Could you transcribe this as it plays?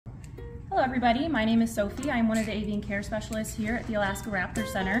Hello everybody, my name is Sophie. I'm one of the avian care specialists here at the Alaska Raptor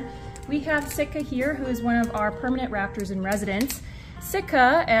Center. We have Sitka here, who is one of our permanent raptors in residence.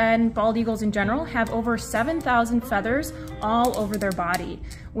 Sitka and bald eagles in general have over 7,000 feathers all over their body.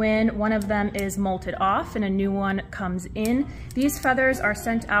 When one of them is molted off and a new one comes in, these feathers are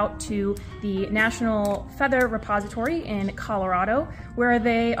sent out to the National Feather Repository in Colorado, where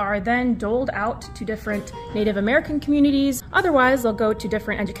they are then doled out to different Native American communities. Otherwise, they'll go to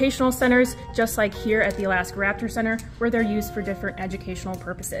different educational centers, just like here at the Alaska Raptor Center, where they're used for different educational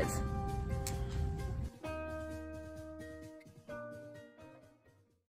purposes.